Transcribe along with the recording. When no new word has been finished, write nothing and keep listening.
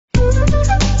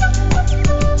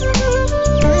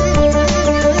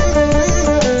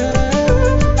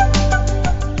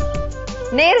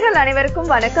நேயர்கள்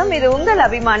அனைவருக்கும் வணக்கம். இது உங்கள்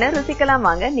அபிமான ருசிக்கலாம்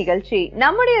வாங்க நிகழ்ச்சி.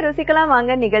 நம்முடைய ருசிக்கலாம்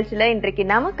வாங்க நிகழ்ச்சியில இன்றைக்கு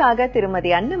நமக்காக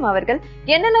திருமதி அன்னம் அவர்கள்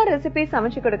என்னெல்லாம் ரெசிபி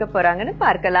சமைச்சு கொடுக்க போறாங்கன்னு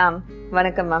பார்க்கலாம்.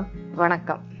 வணக்கம் மேம்.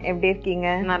 வணக்கம். எப்படி இருக்கீங்க?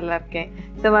 நல்லா இருக்கேன்.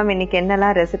 சோ மேம், இன்னைக்கு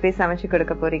என்னெல்லாம் ரெசிபி சமைச்சு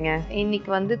கொடுக்க போறீங்க?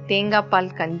 இன்னைக்கு தேங்காய்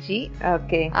பால் கஞ்சி.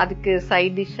 ஓகே. அதுக்கு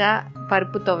சைட் டிஷ்ஷா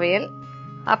பருப்பு துவையல்,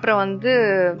 அப்புறம்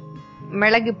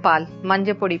மிளகு பால்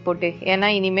மஞ்சள் பொடி போட்டு. ஏன்னா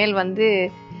இனிமேல்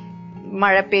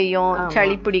மழை பெய்யும்,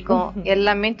 சளி பிடிக்கும்,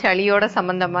 எல்லாமே சளியோட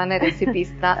சம்பந்தமான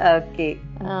ரெசிபிஸ் தான். ஓகே.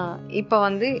 இப்ப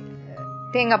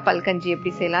தேங்காய் பால் கஞ்சி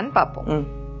எப்படி செய்யலாம்னு பாப்போம்.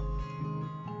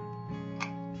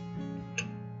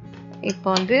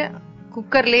 இப்ப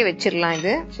குக்கர்லயே வச்சிடலாம்.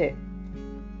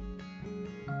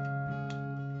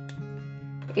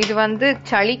 இது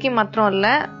சளிக்கு மாத்திரம் இல்ல,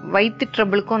 வயிற்று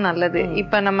ட்ரபிளுக்கும் நல்லது.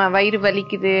 இப்ப நம்ம வயிறு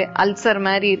வலிக்குது, அல்சர்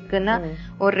மாதிரி இருக்குன்னா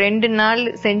ஒரு 2 நாள்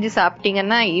செஞ்சு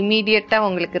சாப்பிட்டீங்கன்னா இமீடியட்டா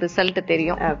உங்களுக்கு ரிசல்ட்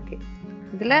தெரியும்.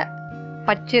 இதுல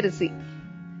பச்சரிசி,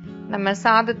 நம்ம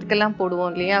சாதத்துக்கெல்லாம்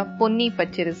போடுவோம் இல்லையா, பொன்னி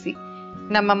பச்சரிசி.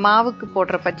 நம்ம மாவுக்கு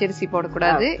போடுற பச்சரிசி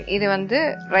போடக்கூடாது. இது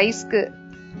ரைஸ்க்கு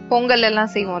பொங்கல்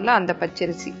எல்லாம் செய்வோம்ல, அந்த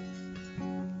பச்சரிசி.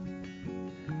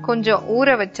 கொஞ்சம் ஊற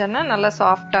வச்சோன்னா நல்லா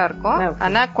சாஃப்டா இருக்கும்.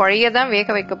 ஆனா குழையதான் வேக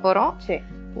வைக்க போறோம்,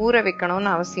 ஊற வைக்கணும்னு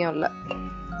அவசியம் இல்ல.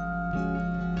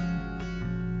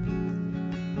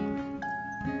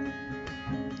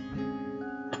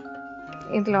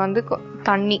 இதுல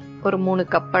தண்ணி ஒரு 3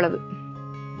 கப் அளவு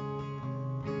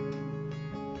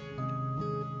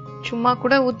சும்மா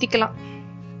கூட ஊத்திக்கலாம்.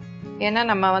 ஏன்னா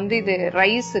நம்ம இது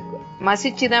ரைஸ்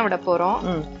மசிச்சுதான் விட போறோம்.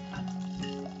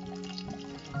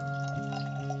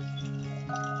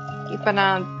 இப்ப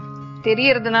நான்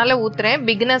தெரியறதுனால ஊத்துறேன்,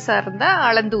 பிகினர்ஸா இருந்தா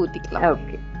அளந்து ஊத்திக்கலாம்.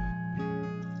 ஓகே.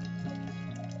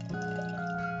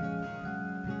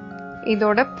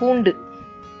 இதோட பூண்டு,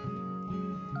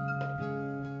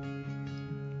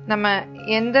 நம்ம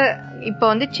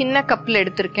இப்ப சின்ன கப்ல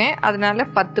எடுத்திருக்கேன், அதனால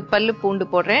 10 பல்லு பூண்டு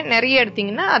போடுறேன். நிறைய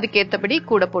எடுத்தீங்கன்னா அதுக்கு ஏத்தபடி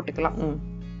கூட போட்டுக்கலாம்.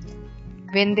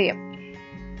 வெந்தயம்,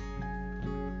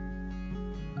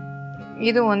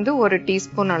 இது 1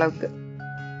 டீஸ்பூன் அளவுக்கு.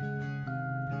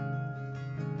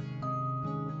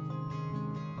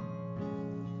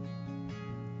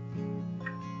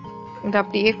 இது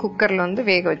அப்படியே குக்கர்ல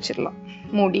வேக வச்சிடலாம்.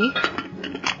 மூடி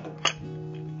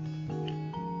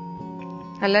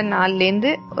நல்லா 4ல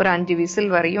இருந்து ஒரு 5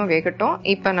 விசில் வரையும் வேகட்டும்.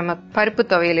 இப்ப நம்ம பருப்பு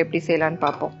துவையல் எப்படி செய்யலாம்னு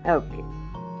பாப்போம். ஓகே.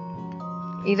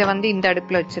 இத இந்த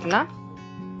அடுப்புல வச்சிடலாம்.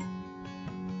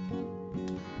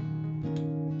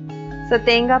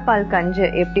 தேங்காய் பால் கஞ்சி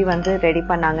எப்படி ரெடி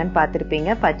பண்ணாங்கன்னு பாத்திருப்பீங்க.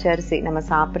 பச்சரிசி, நம்ம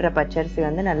சாப்பிடுற பச்சரிசி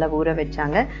நல்லா ஊற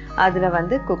வச்சாங்க.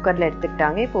 அதுல குக்கர்ல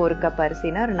எடுத்துக்கிட்டாங்க. இப்போ 1 கப்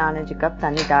அரிசினா ஒரு 4-5 கப்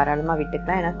தண்ணி தாராளமா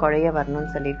விட்டுக்கலாம், ஏன்னா குழைய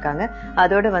வரணும்னு சொல்லியிருக்காங்க.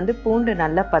 அதோட பூண்டு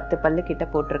நல்லா 10 பல்லு கிட்ட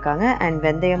போட்டிருக்காங்க. அண்ட்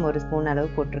வெந்தயம் 1 ஸ்பூன்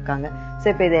அளவு போட்டிருக்காங்க. சோ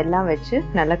இப்ப இதெல்லாம் வச்சு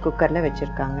நல்லா குக்கர்ல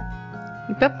வச்சிருக்காங்க.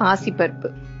 இப்ப பாசி பருப்பு,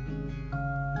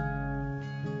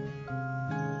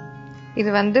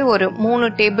 இது ஒரு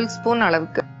 3 டேபிள் ஸ்பூன்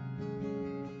அளவுக்கு.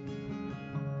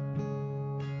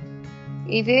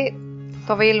 இதே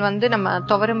துவையல் நம்ம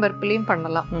துவரம் பருப்புலயும்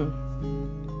பண்ணலாம்.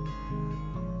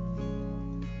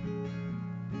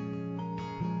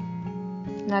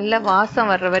 நல்ல வாசம்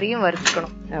வர்ற வரையும்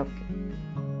வறுத்துக்கணும். ஓகே.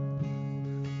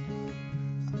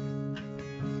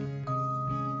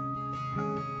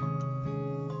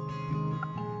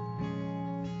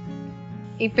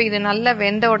 இப்ப இது நல்லா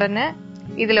வெந்த உடனே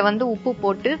இதுல உப்பு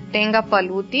போட்டு தேங்காய்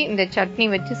பால் ஊத்தி இந்த சட்னி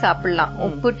வச்சு சாப்பிடலாம்.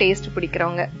 உப்பு டேஸ்ட்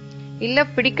பிடிக்கிறவங்க, இல்ல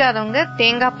பிடிக்காதவங்க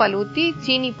தேங்காய் பால் ஊத்தி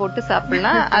சீனி போட்டு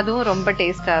சாப்பிடலாம். அதுவும் ரொம்ப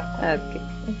டேஸ்டா இருக்கும்.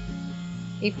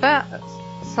 இப்ப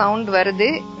சவுண்ட் வருது,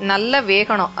 நல்லா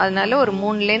வேகணும். அதனால ஒரு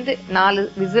 3ல இருந்து 4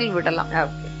 விசில் விடலாம்.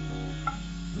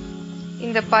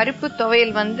 இந்த பருப்பு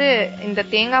துவையல் இந்த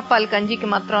தேங்காய் பால் கஞ்சிக்கு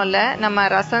மாத்திரம் இல்ல, நம்ம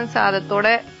ரசம் சாதத்தோட,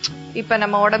 இப்ப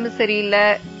நம்ம உடம்பு சரியில்லை,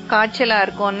 காய்ச்சலா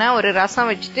இருக்கும்னா ஒரு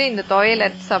ரசம் வச்சுட்டு இந்த துவையல்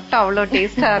அரைச்சு சாப்பிட்டா அவ்வளவு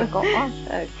டேஸ்டா இருக்கும்.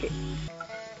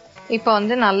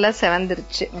 இப்ப நல்லா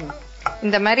செவந்துருச்சு.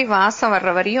 இந்த மாதிரி வாசம் வர்ற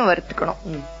வரையும் வறுத்துக்கணும்.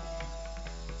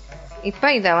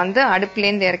 இப்ப இத அடுப்புல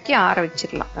இருந்து இறக்கி ஆற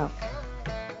வச்சிடலாம்.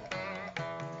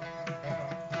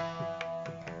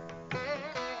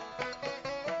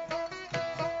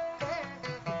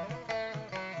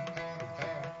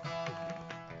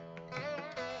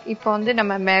 இப்ப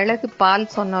நம்ம மிளகு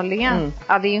பால் சொன்னோம் இல்லையா,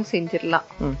 அதையும் செஞ்சிடலாம்.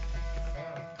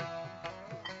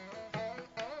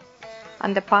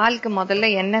 அந்த பாலுக்கு முதல்ல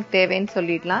என்ன தேவைன்னு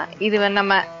சொல்லிடலாம். இது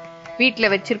நம்ம வீட்டுல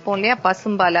வச்சிருப்போம் இல்லையா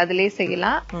பசும்பால், அதுலயே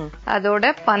செய்யலாம்.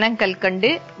 அதோட பனங்கல்கண்டு,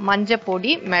 மஞ்சள்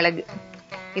பொடி, மிளகு.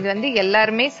 இது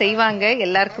எல்லாருமே செய்வாங்க,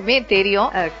 எல்லாருக்குமே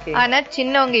தெரியும். ஆனா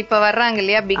சின்னவங்க இப்ப வர்றாங்க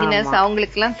இல்லையா பிகினர்ஸ்,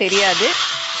 அவங்களுக்கு எல்லாம் தெரியாது.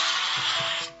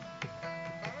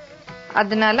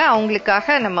 அதனால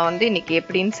அவங்களுக்காக நம்ம இன்னைக்கு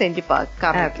எப்படின்னு செஞ்சு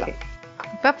காமிக்கலாம்.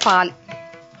 இப்ப பால்.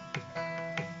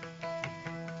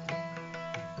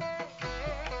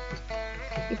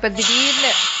 இப்ப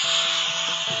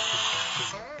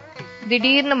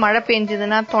திடீர்னு மழை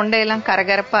பெஞ்சதுன்னா தொண்டையெல்லாம்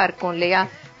கரகரப்பா இருக்கும் இல்லையா?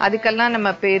 அதுக்கெல்லாம்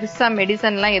நம்ம பெருசா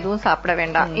மெடிசன் எல்லாம் எதுவும் சாப்பிட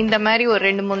வேண்டாம். இந்த மாதிரி ஒரு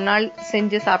 2-3 நாள்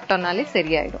செஞ்சு சாப்பிட்டோம்னாலே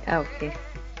சரியாயிடும். ஓகே.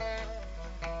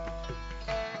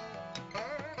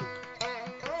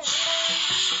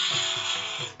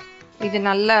 இது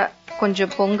நல்லா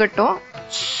கொஞ்சம் பொங்கட்டும்.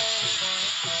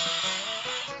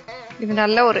 இது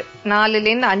நல்ல ஒரு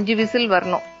 4-5 விசில்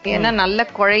வரணும். ஏன்னா நல்ல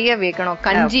குழைய வேகணும்.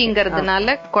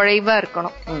 கஞ்சிங்கிறதுனால குழைவா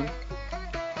இருக்கணும்.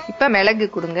 இப்ப மிளகு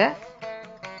கொடுங்க.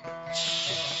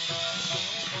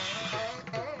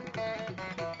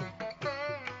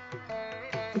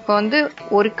 இப்ப வந்து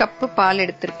 1 கப்பு பால்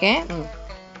எடுத்திருக்கேன்.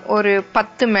 ஒரு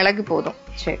 10 மிளகு போதும்.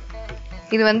 சரி.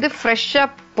 இது வந்து ஃப்ரெஷ்ஷா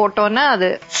போட்டோம்னா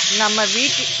அது நம்ம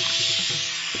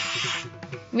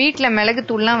வீட்ல மிளகு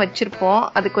தூள்லாம் வச்சிருப்போம்.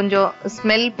 அது கொஞ்சம்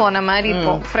ஸ்மெல் போன மாதிரி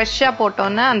இருக்கும். ஃப்ரெஷ்ஷா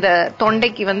போட்டோம்னா அந்த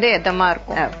தொண்டைக்கு வந்து எதமா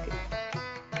இருக்கும்.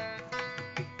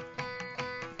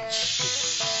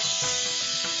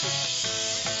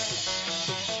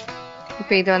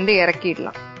 இப்ப இது வந்து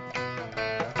இறக்கிடலாம்.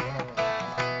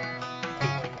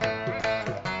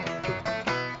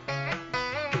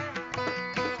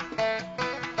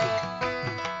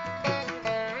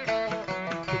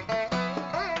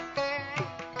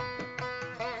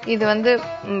 இது வந்து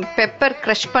பெப்பர்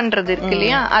கிரஷ் பண்றது இருக்கு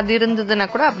இல்லையா? அது இருந்ததுன்னா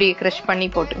கூட அப்படியே கிரஷ் பண்ணி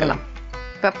போட்டுக்கலாம்.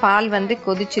 இப்ப பால் வந்து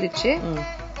கொதிச்சிருச்சு.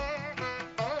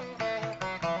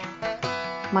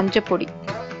 மஞ்சப்பொடி,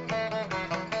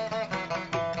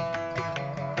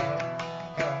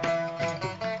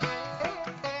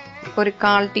 ஒரு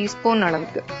 1/4 டீஸ்பூன்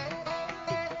அளவுக்கு,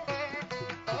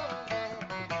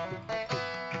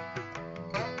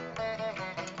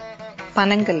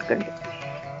 பனங்கல்கண்டு,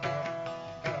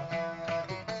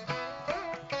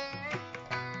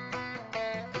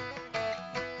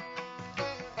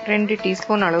 2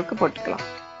 டீஸ்பூன் அளவுக்கு போட்டுக்கலாம்.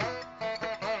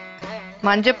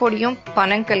 மஞ்சப்பொடியும்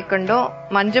பனங்கல்கண்டும்,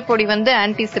 மஞ்சப்பொடி வந்து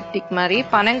ஆன்டிசெப்டிக் மாதிரி,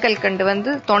 பனங்கல்கண்டு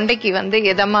வந்து தொண்டைக்கு வந்து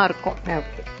எதமா இருக்கும்.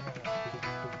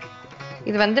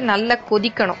 இது வந்து நல்லா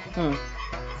கொதிக்கணும்.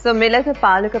 ஸோ மிளகு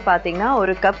பாலுக்கு பார்த்தீங்கன்னா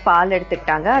 1 கப் பால்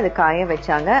எடுத்துக்கிட்டாங்க. அது காய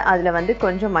வச்சாங்க. அதில் வந்து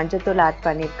கொஞ்சம் மஞ்சத்தூள் ஆட்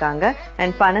பண்ணியிருக்காங்க.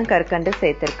 அண்ட் பனங்கற்கண்டு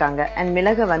சேர்த்துருக்காங்க. அண்ட்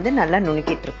மிளகை வந்து நல்லா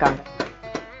நுணுக்கிட்டு இருக்காங்க.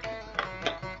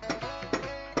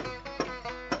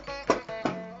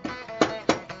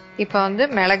 இப்ப வந்து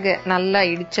மிளகு நல்லா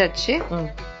இடிச்சாச்சு.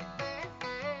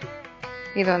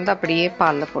 இது வந்து அப்படியே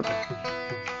பால்ல போட்டு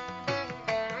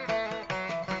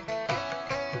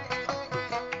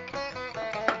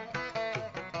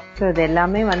இது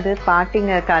எல்லாமே வந்து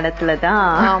பாட்டிங்க காலத்துலதான்.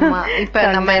 ஆமா, இப்ப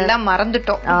நம்ம எல்லாம்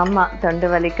மறந்துட்டோம். ஆமா, தொண்டை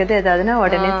வலிக்குது ஏதாவதுன்னா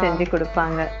உடனே செஞ்சு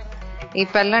கொடுப்பாங்க.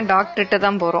 இப்ப எல்லாம் டாக்டர்கிட்ட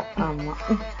தான் போறோம். ஆமா.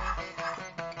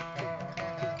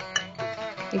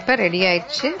 இப்ப ரெடி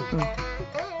ஆயிடுச்சு.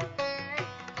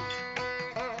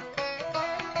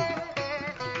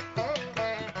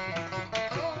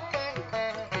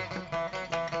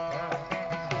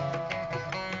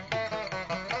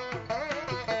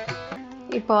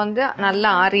 இப்ப வந்து நல்லா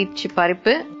ஆறிடுச்சு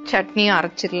பருப்பு. சட்னியும்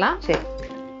அரைச்சிடலாம். சரி.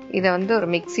 இத வந்து ஒரு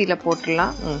மிக்சியில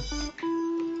போட்டுடலாம்.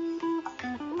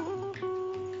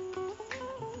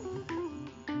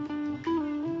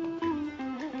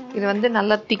 இது வந்து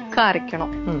நல்லா திக்கா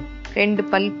அரைக்கணும். 2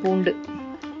 பல் பூண்டு.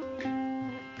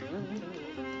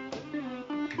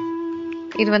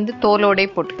 இது வந்து தோலோட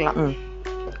போட்டுக்கலாம்.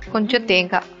 கொஞ்சம்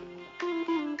தேங்காய்,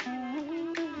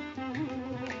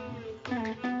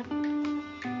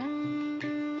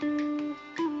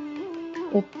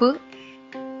 உப்பு,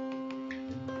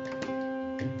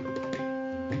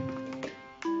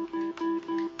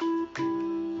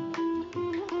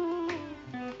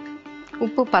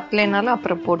 உப்பு பத்தலைனாலும்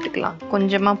அப்புறம் போட்டுக்கலாம்.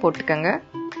 கொஞ்சமா போட்டுக்கங்க.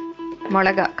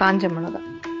 மிளகா, காஞ்ச மிளகா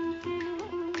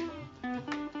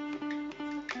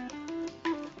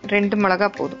 2 மிளகா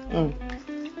போதும்.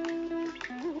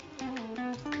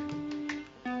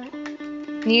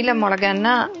 நீல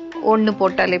மிளகான்னா 1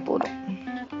 போட்டாலே போதும்.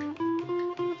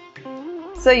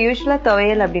 சோ யூசுவலா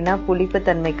துவையல் அப்படின்னா புளிப்பு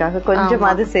தன்மைக்காக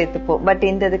கொஞ்சமாவது சேர்த்துப்போம். பட்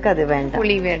இந்த இதுக்கு அது வேண்டாம்,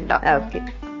 புளி வேண்டாம். ஓகே.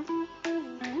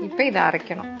 இப்ப இதை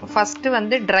அரைக்கணும். ஃபர்ஸ்ட்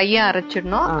வந்து ட்ரையா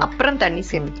அரைச்சிடணும். அப்புறம் தண்ணி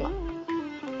சேர்த்துக்கலாம்.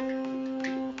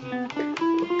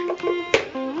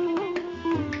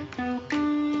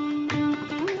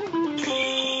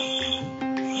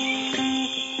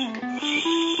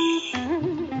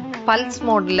 பல்ஸ்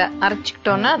மோட்ல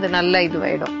அரைச்சிக்கிட்டோம்னா அது நல்லா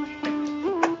இதுவாயிடும்.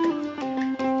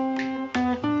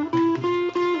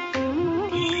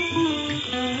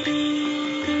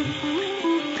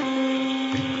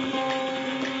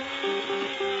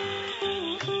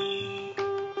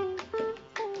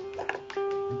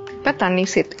 இப்ப இப்ப தண்ணி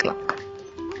சேர்த்துக்கலாம்.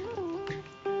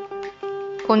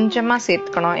 கொஞ்சமா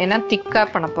சேர்த்துக்கணும், ஏன்னா திக்கா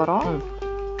பண்ண போறோம்.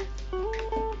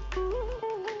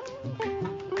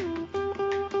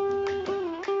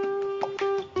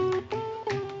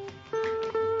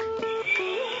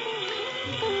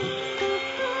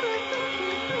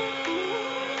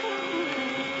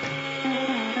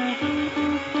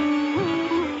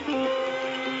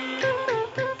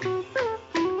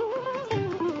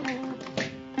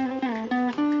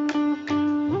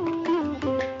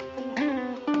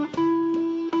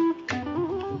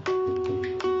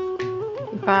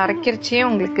 இப்ப அரைக்கிறச்சே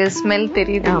உங்களுக்கு ஸ்மெல்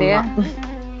தெரியுது இல்லையா?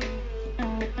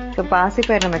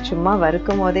 பாசிப்பயிர் நம்ம சும்மா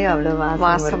வறுக்கும் போதே அவ்வளவு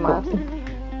வாசமா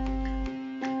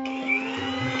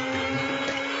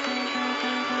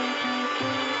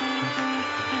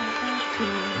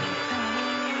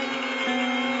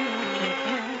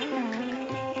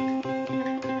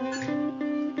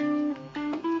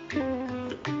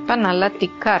இப்ப நல்லா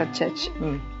திக்கா அரைச்சாச்சு.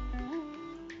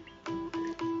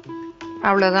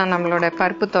 அவ்வளவுதான், நம்மளோட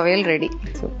பருப்பு துவையல் ரெடி.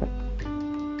 சூப்பர்.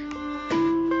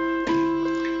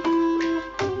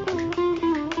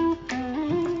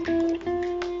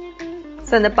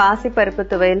 இந்த பாசிப்பருப்பு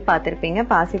துவையல் பார்த்திருப்பீங்க.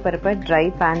 பாசிப்பருப்பை ட்ரை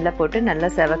பேன்ல போட்டு நல்லா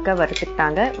செவக்க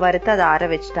வறுத்துக்கிட்டாங்க. வறுத்து அதை ஆற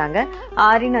வச்சுட்டாங்க.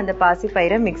 ஆறின அந்த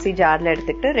பாசிப்பயிரை மிக்சி ஜார்ல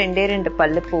எடுத்துக்கிட்டு 2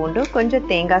 பல்லு பூண்டும் கொஞ்சம்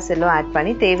தேங்காய் செல்லும் ஆட்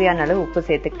பண்ணி தேவையான அளவு உப்பு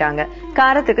சேர்த்துக்கிட்டாங்க.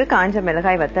 காரத்துக்கு காஞ்ச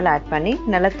மிளகாய் வத்தல் ஆட் பண்ணி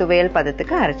நல்லா துவையல்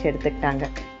பதத்துக்கு அரைச்சி எடுத்துக்கிட்டாங்க.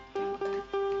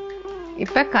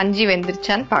 இப்ப கஞ்சி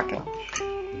வெந்துருச்சான்னு பார்க்கலாம்.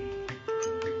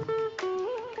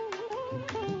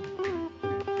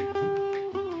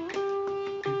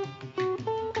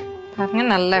 பாருங்க,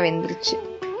 நல்லா வெந்துருச்சு.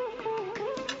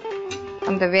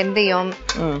 அந்த வெந்தயம்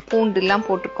பூண்டு எல்லாம்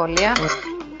போட்டுக்கோ இல்லையா,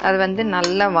 அது வந்து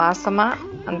நல்ல வாசமா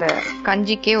அந்த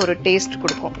கஞ்சிக்கே ஒரு டேஸ்ட்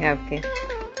கொடுக்கும். ஓகே,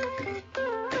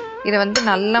 இத வந்து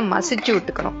நல்லா மசிச்சு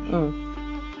விட்டுக்கணும்.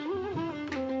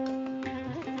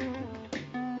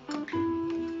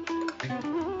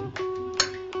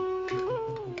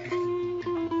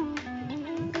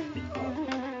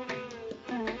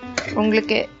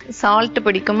 உங்களுக்கு சால்ட்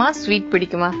பிடிக்குமா, ஸ்வீட்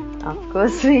பிடிக்குமா?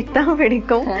 அஃப்கோர்ஸ் ஸ்வீட் தான்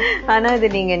பிடிக்கும். ஆனா இது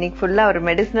நீங்க இன்னைக்கு ஃபுல்லா ஒரு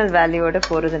மெடிசினல் வேல்யூவோட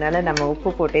போறதுனால நம்ம உப்பு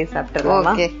போட்டே சாப்பிட்டுறோம்.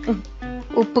 ஓகே,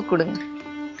 உப்பு கொடுங்க.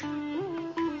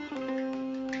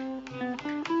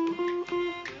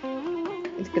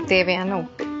 இதுக்கு தேவையான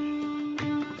உப்பு.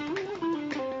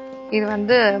 இது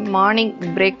வந்து மார்னிங்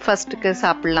பிரேக்ஃபாஸ்ட்க்கு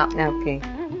சாப்பிடலாம். ஓகே,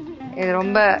 இது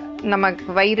ரொம்ப நமக்கு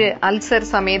வயிறு அல்சர்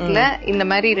சமயத்துல இந்த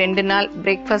மாதிரி 2 நாள்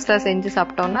பிரேக்ஃபாஸ்டா செஞ்சு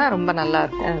சாப்பிட்டோம்னா ரொம்ப நல்லா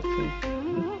இருக்கும்.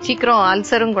 சீக்கிரம்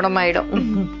அல்சரும் குணமாயிடும்.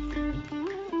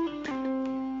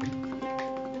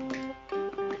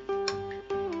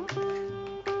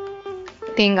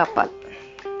 தேங்காய் பால்,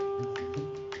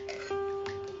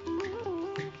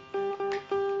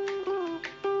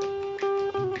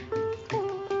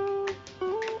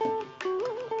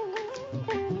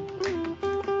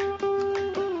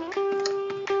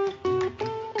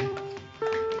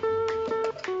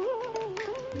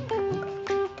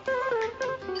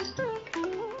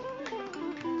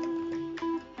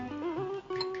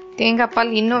 தேங்காய்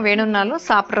பால் இன்னும் வேணும்னாலும்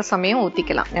சாப்பிட்ற சமயம்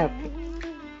ஊத்திக்கலாம்.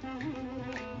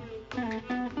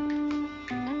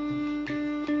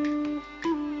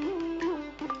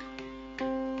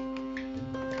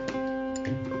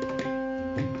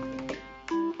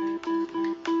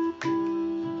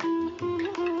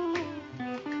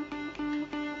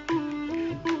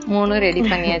 மூணு ரெடி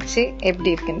பண்ணியாச்சு.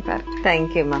 எப்படி இருக்குன்னு பாரு.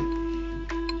 Thank you ma'am.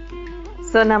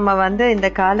 ஸோ நம்ம வந்து இந்த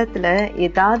காலத்துல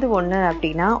ஏதாவது ஒண்ணு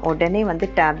அப்படின்னா உடனே வந்து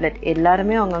டேப்லெட்,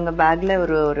 எல்லாருமே அவங்கவுங்க பேக்ல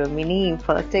ஒரு மினி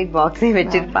ஃபர்ஸ்ட் எய்ட் பாக்ஸே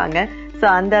வச்சிருப்பாங்க. ஸோ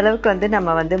அந்த அளவுக்கு வந்து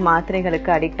நம்ம வந்து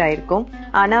மாத்திரைகளுக்கு அடிக்ட் ஆயிருக்கோம்.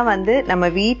 ஆனா வந்து நம்ம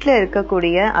வீட்டுல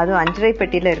இருக்கக்கூடிய, அதுவும் அஞ்சரை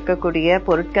பெட்டியில இருக்கக்கூடிய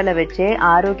பொருட்களை வச்சே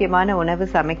ஆரோக்கியமான உணவு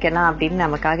சமைக்கலாம் அப்படின்னு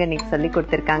நமக்காக இன்னைக்கு சொல்லி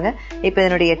கொடுத்திருக்காங்க. இப்ப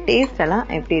இதனுடைய டேஸ்ட் எல்லாம்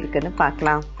எப்படி இருக்குன்னு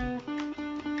பார்க்கலாம்.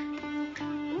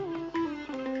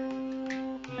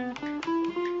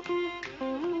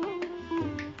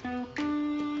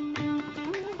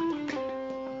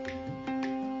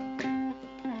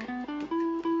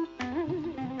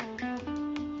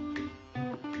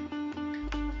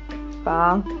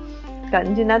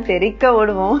 கஞ்சினா தெறிக்க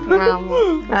ஓடுவோம்.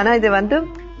 ஆனா இது வந்து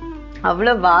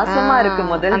அவ்வளவு வாசமா இருக்கு.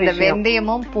 முதல் அந்த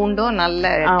வெந்தயமும் பூண்டும்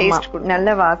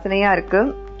நல்ல வாசனையா இருக்கு.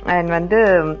 அண்ட் வந்து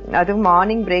அதுவும்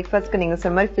மார்னிங் பிரேக்ஃபாஸ்ட்க்கு நீங்க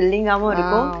சொன்ன மாதிரி ஃபில்லிங்காவும்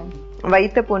இருக்கும்.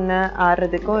 வயிற்று புண்ணு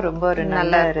ஆறுறதுக்கும் ரொம்ப ஒரு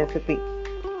நல்ல ரெசிபி.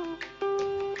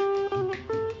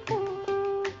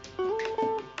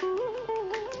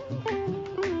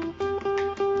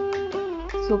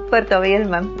 சூப்பர் துவையல்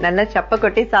மேம். நல்லா சப்ப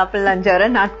கொட்டி சாப்பிடலாம் ஜர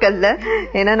நாட்கள்ல.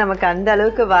 ஏன்னா நமக்கு அந்த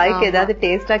அளவுக்கு வாய்க்கு ஏதாவது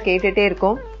டேஸ்டா கேட்டுட்டே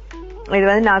இருக்கும். இது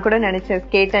வந்து நான் கூட நினைச்சேன்,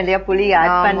 கேட்டேன் இல்லையா புளி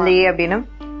ஆட் பண்ணலையே அப்படின்னு.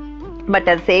 பட்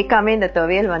அது சேர்க்காம இந்த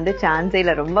துவையல் வந்து சான்ஸே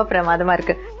இல்ல, ரொம்ப பிரமாதமா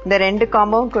இருக்கு. இந்த 2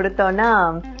 காம்போவும் கொடுத்தோம்னா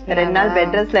 2 நாள்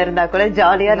பெட் ரெஸ்ட்ல இருந்தா கூட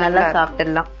ஜாலியா நல்லா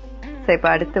சாப்பிட்டுடலாம். சோ இப்ப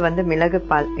அடுத்து வந்து மிளகு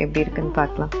பால் எப்படி இருக்குன்னு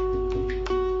பாக்கலாம்.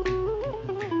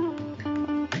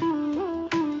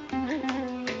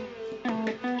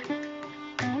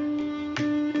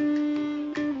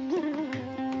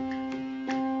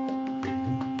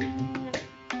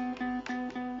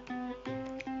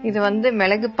 இது வந்து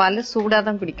மிளகு பால்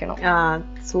சூடாதான் குடிக்கணும்.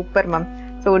 Super ma'am.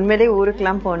 சோ உண்மையிலேயே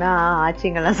ஊருக்குலாம் போனா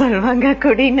ஆச்சிங்கெல்லாம் சொல்லுவாங்க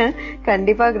குடின்னு.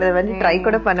 கண்டிப்பா வந்து ட்ரை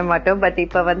கூட பண்ண மாட்டோம். பட்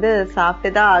இப்ப வந்து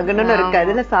சாப்பிட்டுதான் ஆகணும்னு இருக்கு.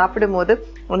 அதுல சாப்பிடும் போது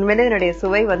உண்மையிலே என்னுடைய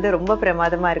சுவை வந்து ரொம்ப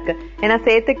பிரமாதமா இருக்கு. ஏன்னா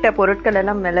சேர்த்துக்கிட்ட பொருட்கள்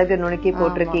எல்லாம் மிளகு நுணுக்கி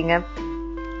போட்டிருக்கீங்க,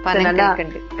 நல்லா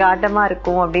காட்டமா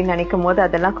இருக்கும் அப்படின்னு நினைக்கும் போது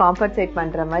அதெல்லாம் காம்பன்சேட்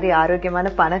பண்ற மாதிரி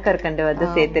ஆரோக்கியமான பனக்கற்கண்டு வந்து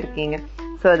சேர்த்திருக்கீங்க.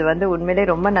 சோ அது வந்து உண்மையிலே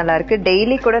ரொம்ப நல்லா இருக்கு.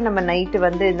 டெய்லி கூட நம்ம நைட்டு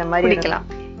வந்து இந்த மாதிரி குடிக்கலாம்.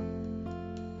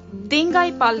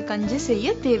 தேங்காய் பால் கஞ்சி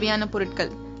செய்ய தேவையான பொருட்கள்: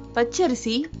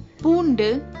 பச்சரிசி, பூண்டு,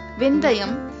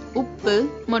 வெந்தயம், உப்பு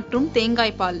மற்றும்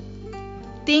தேங்காய் பால்.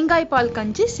 தேங்காய் பால்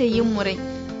கஞ்சி செய்யும் முறை: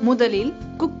 முதலில்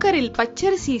குக்கரில்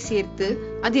பச்சரிசி சேர்த்து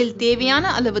அதில்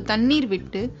தேவையான அளவு தண்ணீர்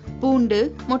விட்டு பூண்டு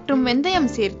மற்றும் வெந்தயம்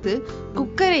சேர்த்து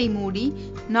குக்கரை மூடி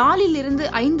 4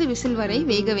 to 5 விசில் வரை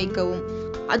வேக வைக்கவும்.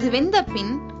 அது வெந்த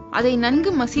பின் அதை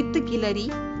நன்கு மசித்து கிளறி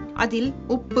அதில்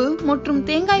உப்பு மற்றும்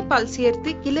தேங்காய் பால் சேர்த்து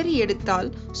கிளறி எடுத்தால்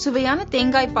சுவையான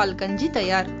தேங்காய் பால் கஞ்சி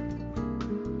தயார்.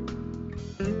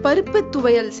 பருப்பு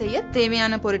துவையல் செய்ய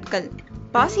தேவையான பொருட்கள்: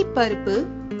 பாசிப்பருப்பு,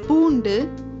 பூண்டு,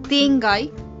 தேங்காய்,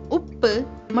 உப்பு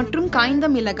மற்றும் காய்ந்த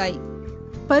மிளகாய்.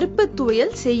 பருப்பு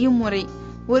துவையல் செய்யும் முறை: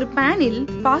 ஒரு பேனில்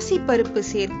பாசிப்பருப்பு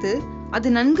சேர்த்து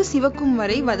அது நன்கு சிவக்கும்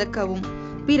வரை வதக்கவும்.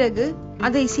 பிறகு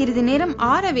அதை சிறிது நேரம்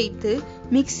ஆற வைத்து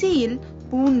மிக்சியில்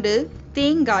பூண்டு,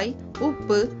 தேங்காய்,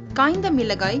 உப்பு, காய்ந்த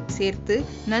மிளகாய் சேர்த்து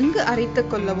நன்கு அரைத்து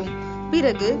கொள்ளவும்.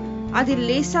 பிறகு அதில்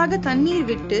லேசாக தண்ணீர்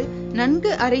விட்டு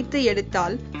நன்கு அரைத்து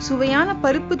எடுத்தால் சுவையான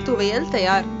பருப்பு துவையல்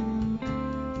தயார்.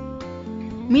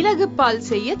 மிளகு பால்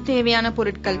செய்ய தேவையான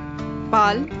பொருட்கள்: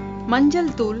 பால்,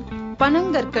 மஞ்சள் தூள்,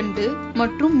 பனங்கற்கண்டு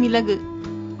மற்றும் மிளகு.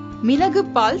 மிளகு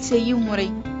பால் செய்யும் முறை: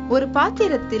 ஒரு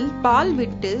பாத்திரத்தில் பால்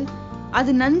விட்டு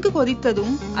அது நன்கு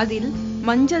கொதித்ததும் அதில்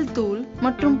மஞ்சள் தூள்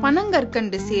மற்றும்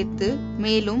பனங்கற்கண்டு சேர்த்து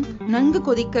மேலும் நன்கு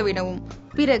கொதிக்க விடவும்.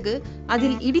 பிறகு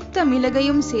அதில் இடித்த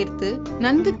மிளகையும் சேர்த்து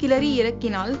நன்கு கிளறி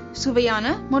இறக்கினால்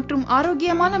சுவையான மற்றும்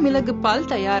ஆரோக்கியமான மிளகு பால்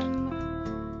தயார்.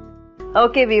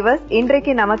 ஓகே வியூவர்ஸ்,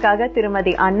 இன்றைக்கு நமக்காக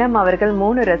திருமதி அன்னம் அவர்கள்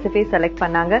 3 ரெசிபி செலக்ட்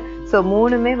பண்ணாங்க. சோ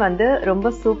 3மே வந்து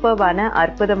ரொம்ப சூப்பர்பான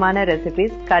அற்புதமான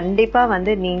ரெசிபிஸ். கண்டிப்பா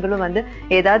வந்து நீங்களும் வந்து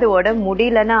ஏதாவது உடம்பு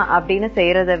முடியலனா அப்படின்னு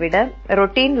செய்யறதை விட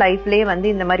ரொட்டீன் லைஃப்லயே வந்து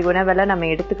இந்த மாதிரி உணவெல்லாம் நம்ம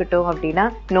எடுத்துக்கிட்டோம் அப்படின்னா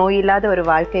நோய் இல்லாத ஒரு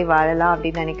வாழ்க்கை வாழலாம்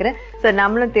அப்படின்னு நினைக்கிறேன். சோ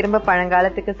நம்மளும் திரும்ப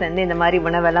பழங்காலத்துக்கு சென்று இந்த மாதிரி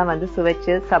உணவெல்லாம் வந்து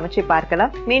சுவைச்சு சமைச்சு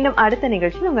பார்க்கலாம். மீண்டும் அடுத்த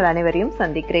நிகழ்ச்சியில் உங்கள் அனைவரையும்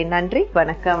சந்திக்கிறேன். நன்றி,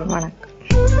 வணக்கம்.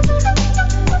 வணக்கம்.